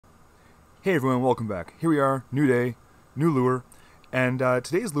Hey everyone, welcome back. Here we are, new day, new lure, and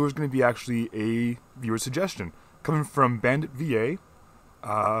today's lure is going to be actually a viewer suggestion coming from Bandit VA.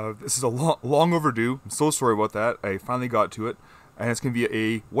 This is a long overdue. I'm so sorry about that. I finally got to it, and it's going to be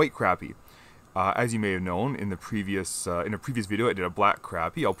a white crappie. As you may have known in the previous video, I did a black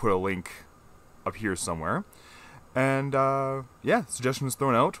crappie. I'll put a link up here somewhere. And yeah, suggestion was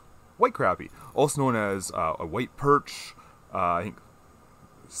thrown out: white crappie, also known as a white perch. I think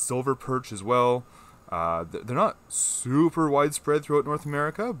silver perch as well. They're not super widespread throughout North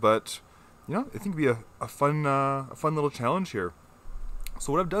America, but you know, I think it'd be a fun little challenge here.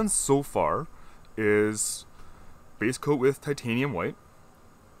 So what I've done so far is base coat with titanium white,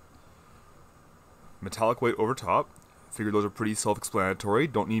 metallic white over top. Figured those are pretty self-explanatory.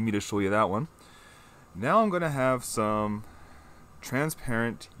 Don't need me to show you that one. Now I'm going to have some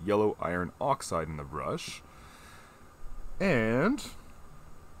transparent yellow iron oxide in the brush, and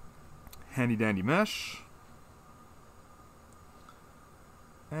handy dandy mesh,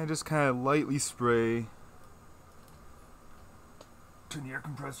 and just kind of lightly spray. Turn the air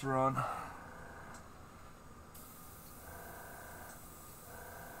compressor on.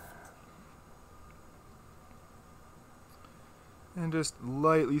 And just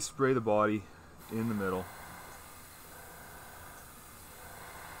lightly spray the body in the middle.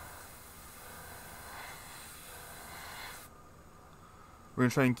 We're going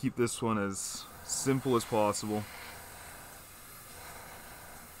to try and keep this one as simple as possible.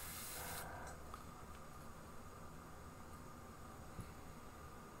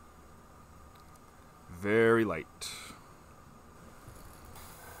 Very light.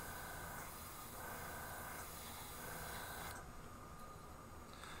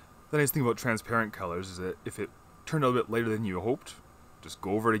 The nice thing about transparent colors is that if it turned out a bit later than you hoped, just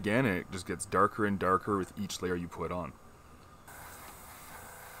go over it again and it just gets darker and darker with each layer you put on.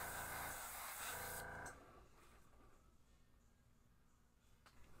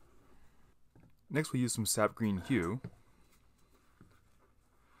 Next we use some sap green hue,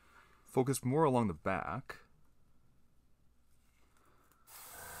 focused more along the back.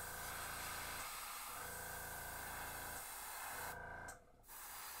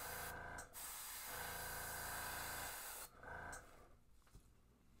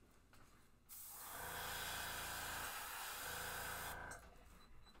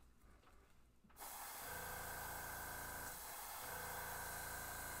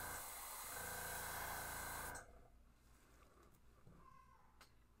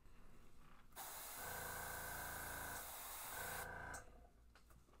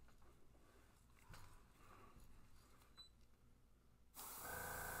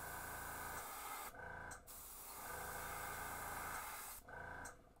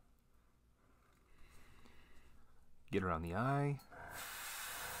 Get around the eye.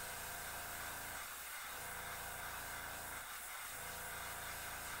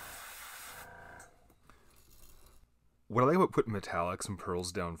 What I like about putting metallics and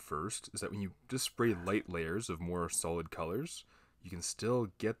pearls down first is that when you just spray light layers of more solid colors, you can still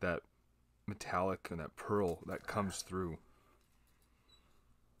get that metallic and that pearl that comes through.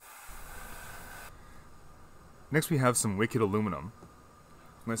 Next we have some wicked aluminum.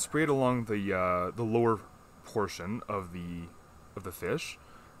 I'm going to spray it along the lower portion of the fish,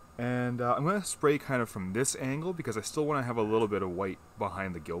 and I'm going to spray kind of from this angle because I still want to have a little bit of white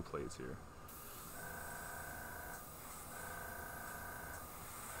behind the gill plates here.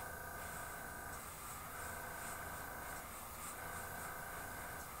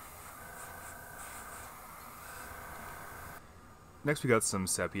 Next we got some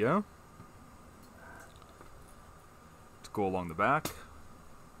sepia to go along the back.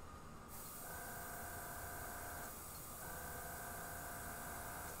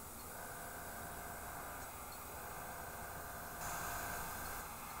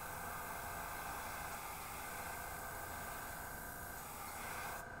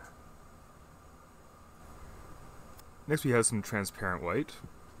 Next we have some transparent white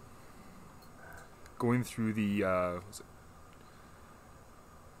going through the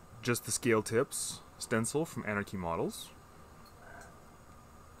just the scale tips stencil from Anarchy Models.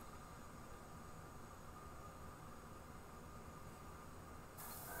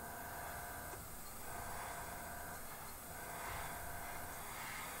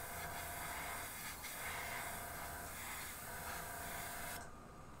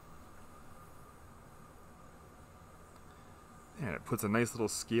 And it puts a nice little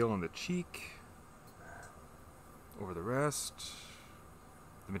scale on the cheek over the rest.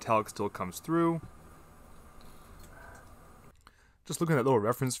 The metallic still comes through. Just looking at that little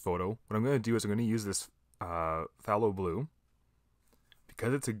reference photo, what I'm going to do is I'm going to use this phthalo blue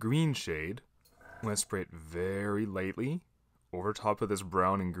because it's a green shade, I'm going to spray it very lightly over top of this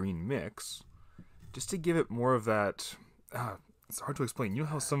brown and green mix, just to give it more of that, it's hard to explain. You know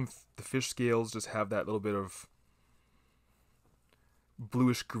how the fish scales just have that little bit of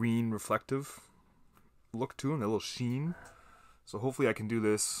bluish green reflective look to them, that little sheen? So hopefully I can do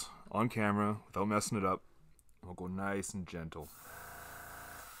this on camera without messing it up. I'll go nice and gentle.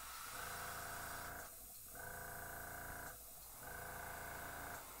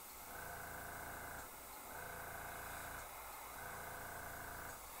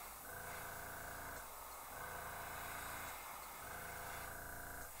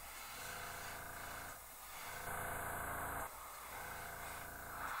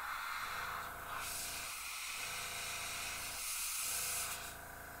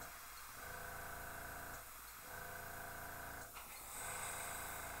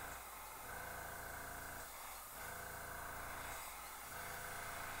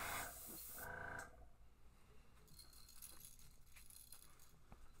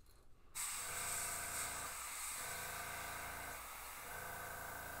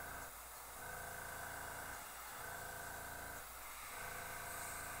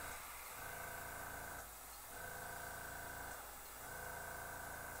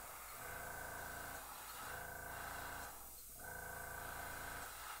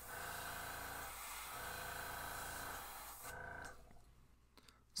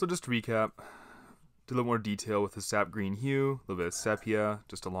 So just to recap, do a little more detail with the sap green hue, a little bit of sepia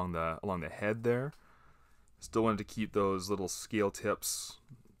just along the head there. Still wanted to keep those little scale tips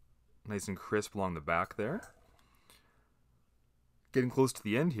nice and crisp along the back there. Getting close to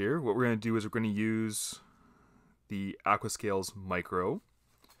the end here, what we're going to do is we're going to use the Aquascales Micro,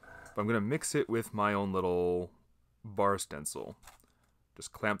 but I'm going to mix it with my own little bar stencil.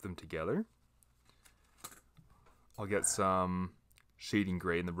 Just clamp them together. I'll get some shading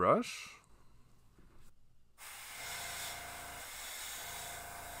gray in the brush.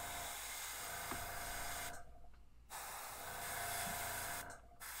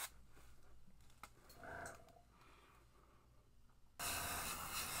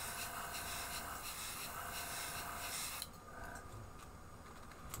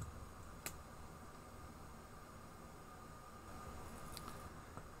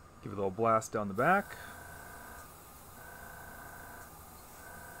 Give it a little blast down the back.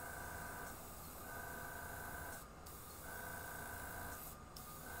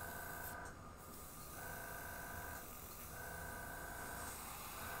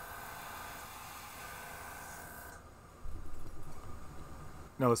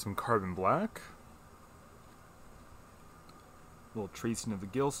 Now with some carbon black. A little tracing of the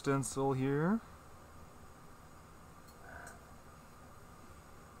gill stencil here.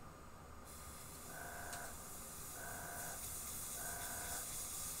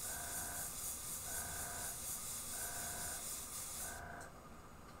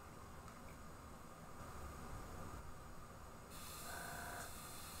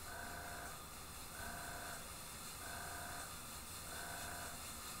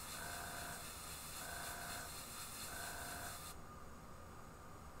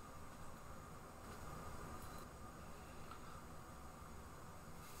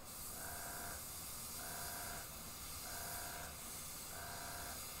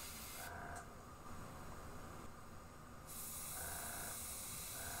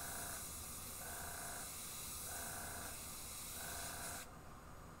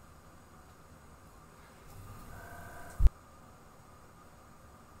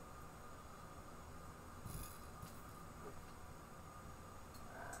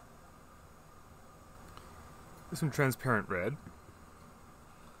 With some transparent red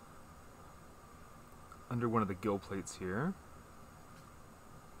under one of the gill plates here.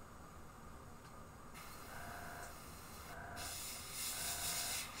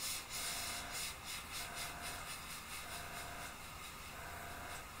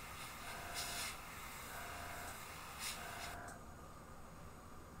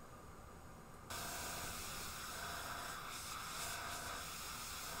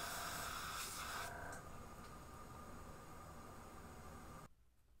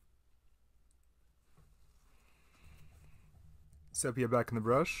 Sepia back in the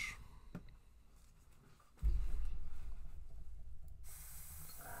brush.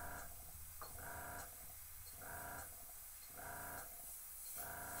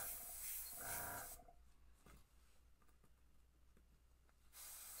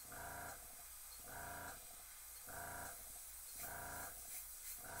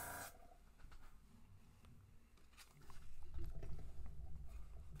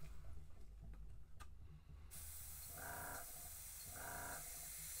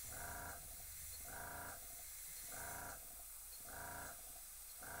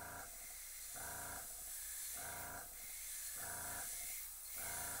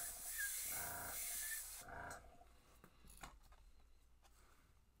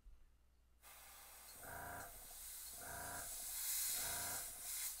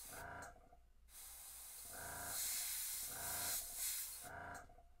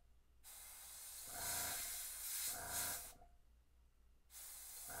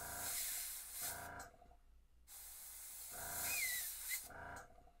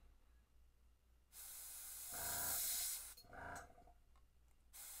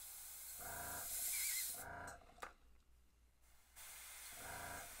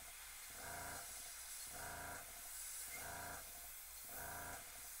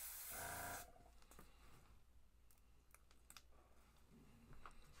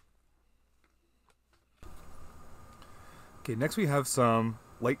 Okay, next we have some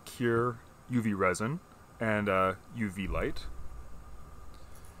light cure UV resin and UV light.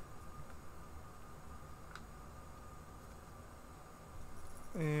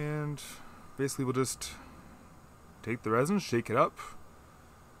 And basically we'll just take the resin, shake it up,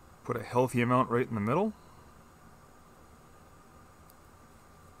 put a healthy amount right in the middle.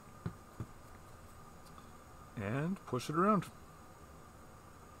 And push it around.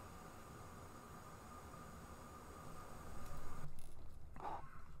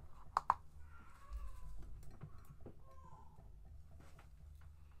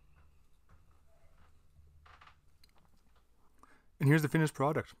 And here's the finished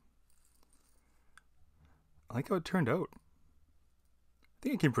product. I like how it turned out. I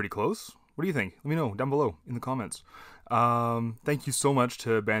think it came pretty close. What do you think? Let me know down below in the comments. Thank you so much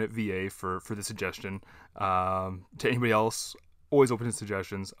to Bandit VA for the suggestion. To anybody else, always open to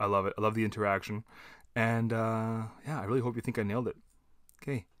suggestions. I love it. I love the interaction. And yeah, I really hope you think I nailed it.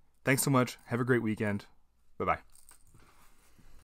 Okay. Thanks so much. Have a great weekend. Bye-bye.